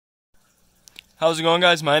How's it going,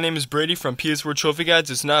 guys? My name is Brady from PS4 Trophy Guides.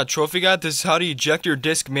 It's not a trophy guide. This is how to eject your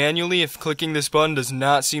disc manually if clicking this button does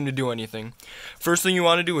not seem to do anything. First thing you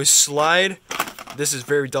want to do is slide. This is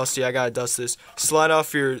very dusty. I gotta dust this. Slide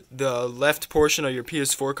off the left portion of your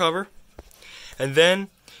PS4 cover, and then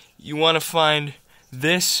you want to find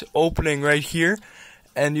this opening right here.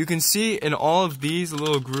 And you can see in all of these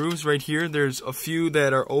little grooves right here, there's a few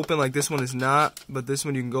that are open, like this one is not, but this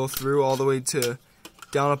one you can go through all the way to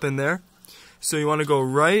down up in there. So you want to go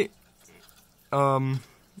right on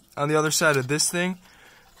the other side of this thing,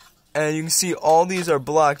 and you can see all these are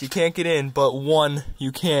blocked. You can't get in, but one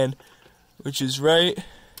you can, which is right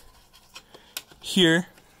here.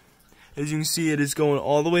 As you can see, it is going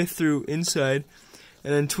all the way through inside,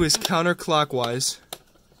 and then twist counterclockwise.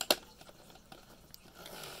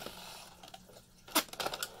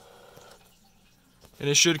 And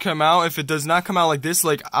it should come out. If it does not come out like this,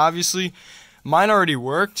 like obviously mine already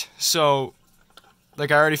worked, so like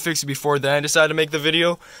I already fixed it before then I decided to make the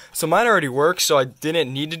video. So mine already worked, so I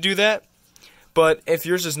didn't need to do that. But if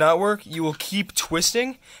yours does not work, you will keep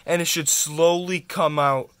twisting and it should slowly come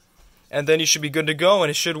out. And then you should be good to go and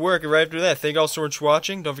it should work right after that. Thank you all so much for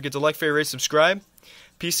watching. Don't forget to like, favorite, rate, subscribe.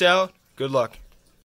 Peace out. Good luck.